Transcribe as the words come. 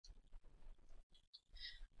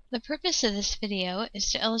The purpose of this video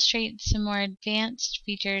is to illustrate some more advanced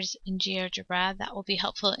features in GeoGebra that will be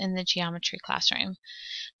helpful in the geometry classroom.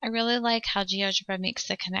 I really like how GeoGebra makes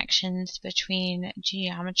the connections between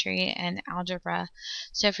geometry and algebra.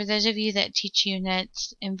 So for those of you that teach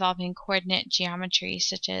units involving coordinate geometry,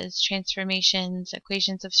 such as transformations,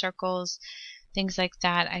 equations of circles, things like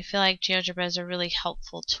that, I feel like GeoGebra is a really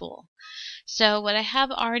helpful tool. So what I have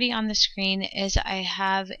already on the screen is I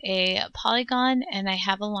have a polygon and I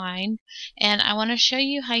have a line, and I want to show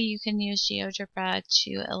you how you can use GeoGebra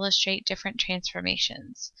to illustrate different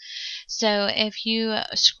transformations. So if you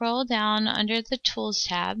scroll down under the Tools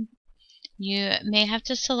tab, you may have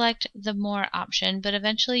to select the More option, but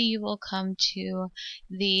eventually you will come to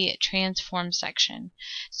the Transform section.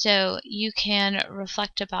 So you can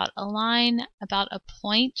reflect about a line, about a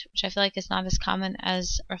point, which I feel like is not as common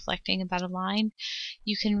as reflecting about a line.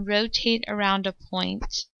 You can rotate around a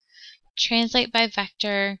point, translate by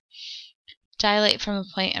vector, dilate from a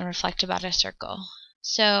point, and reflect about a circle.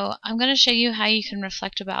 So I'm going to show you how you can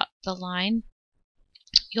reflect about the line.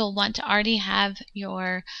 You'll want to already have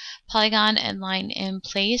your polygon and line in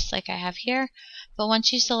place like I have here, but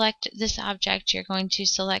once you select this object, you're going to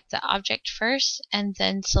select the object first and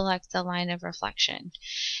then select the line of reflection.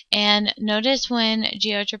 And notice when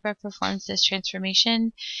GeoGebra performs this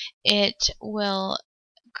transformation, it will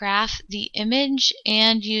graph the image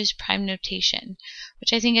and use prime notation,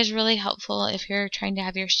 which I think is really helpful if you're trying to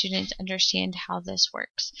have your students understand how this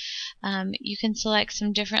works. You can select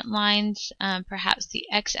some different lines, perhaps the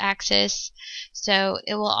x-axis, so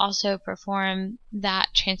it will also perform that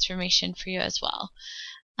transformation for you as well.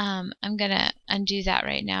 I'm going to undo that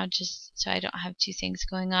right now just so I don't have two things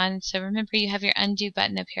going on. So remember, you have your undo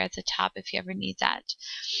button up here at the top if you ever need that.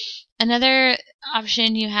 Another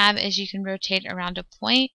option you have is you can rotate around a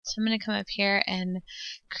point. So I'm going to come up here and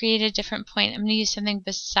create a different point. I'm going to use something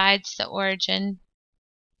besides the origin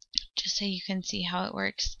just so you can see how it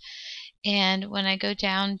works. And when I go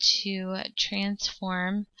down to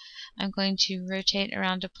transform, I'm going to rotate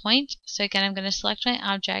around a point. So again, I'm going to select my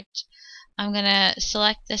object. I'm going to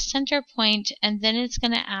select the center point, and then it's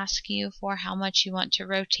going to ask you for how much you want to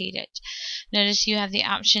rotate it. Notice you have the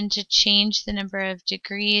option to change the number of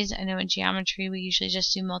degrees. I know in geometry we usually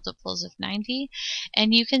just do multiples of 90,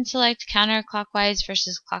 and you can select counterclockwise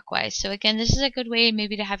versus clockwise. So again, this is a good way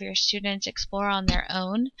maybe to have your students explore on their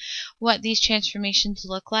own what these transformations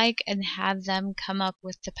look like and have them come up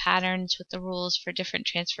with the patterns, with the rules for different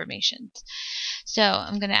transformations. So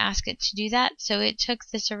I'm going to ask it to do that. So it took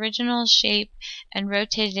this original shape and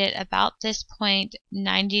rotated it about this point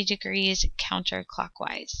 90 degrees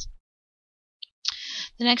counterclockwise.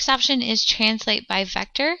 The next option is translate by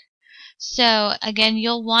vector. So again,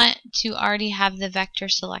 you'll want to already have the vector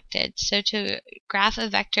selected. So to graph a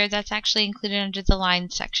vector, that's actually included under the line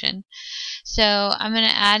section. So I'm going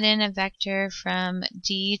to add in a vector from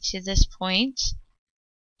D to this point.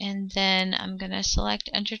 And then I'm going to select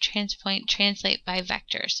under transpoint, translate by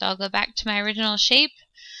vector. So I'll go back to my original shape,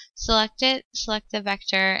 select it, select the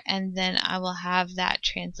vector, and then I will have that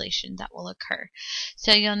translation that will occur.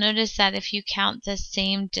 So you'll notice that if you count the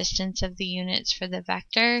same distance of the units for the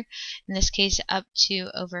vector, in this case up to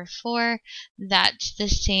over 4, that's the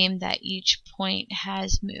same that each point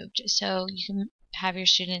has moved. So you can have your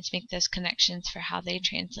students make those connections for how they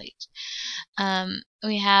translate.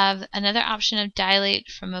 We have another option of dilate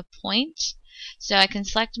from a point. So I can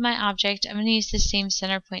select my object. I'm going to use the same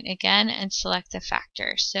center point again and select the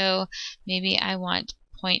factor. So maybe I want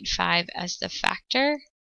 0.5 as the factor,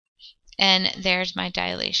 and there's my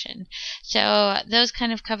dilation. So those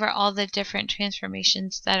kind of cover all the different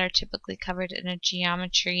transformations that are typically covered in a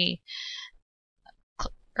geometry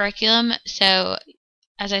curriculum. So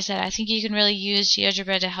as I said, I think you can really use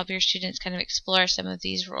GeoGebra to help your students kind of explore some of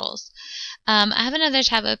these rules. I have another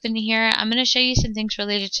tab open here. I'm going to show you some things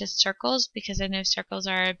related to circles because I know circles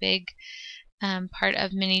are a big part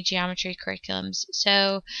of many geometry curriculums.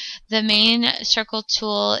 So the main circle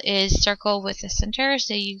tool is circle with a center.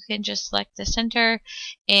 So you can just select the center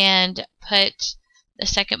and put the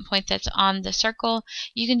second point that's on the circle.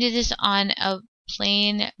 You can do this on a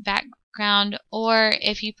plain background, or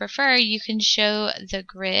if you prefer, you can show the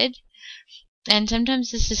grid. And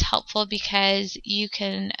sometimes this is helpful because you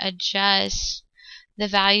can adjust the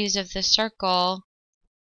values of the circle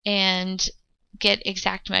and get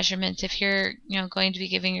exact measurements. If you're going to be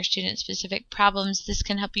giving your students specific problems, this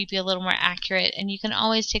can help you be a little more accurate, and you can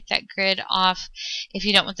always take that grid off if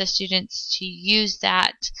you don't want the students to use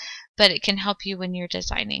that, but it can help you when you're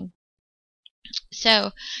designing.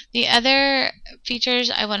 So the other features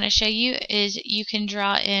I want to show you is you can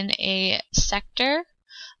draw in a sector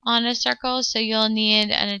on a circle, so you'll need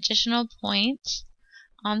an additional point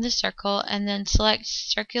on the circle, and then select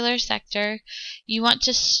circular sector. You want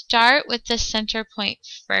to start with the center point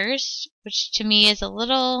first, which to me is a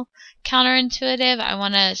little counterintuitive. I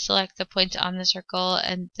want to select the points on the circle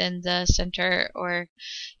and then the center, or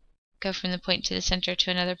go from the point to the center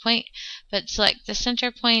to another point, but select the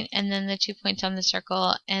center point and then the 2 points on the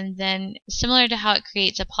circle, and then similar to how it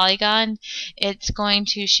creates a polygon, it's going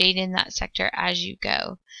to shade in that sector as you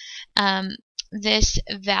go. This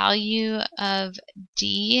value of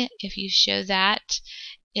D, if you show that,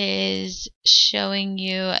 is showing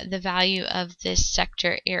you the value of this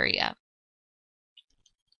sector area.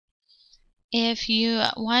 If you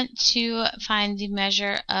want to find the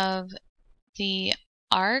measure of the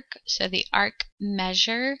arc, so the arc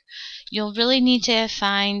measure, you'll really need to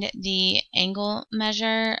find the angle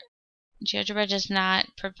measure. GeoGebra does not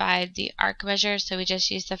provide the arc measure, so we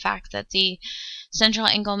just use the fact that the central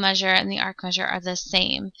angle measure and the arc measure are the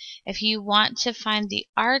same. If you want to find the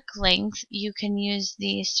arc length, you can use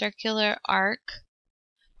the circular arc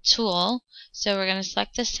tool. So we're going to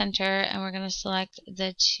select the center and we're going to select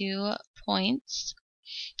the 2 points,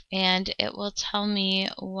 and it will tell me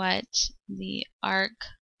what the arc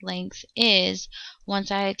length is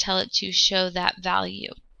once I tell it to show that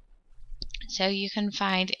value. So you can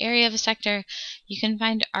find area of a sector, you can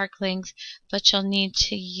find arc length, but you'll need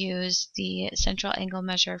to use the central angle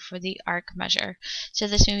measure for the arc measure. So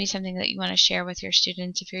this may be something that you want to share with your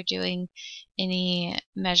students if you're doing any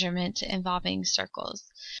measurement involving circles.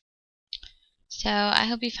 So I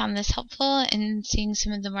hope you found this helpful in seeing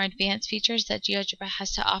some of the more advanced features that GeoGebra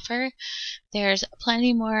has to offer. There's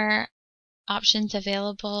plenty more options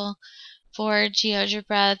available for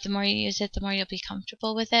GeoGebra. The more you use it, the more you'll be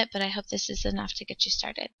comfortable with it, but I hope this is enough to get you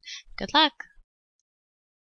started. Good luck!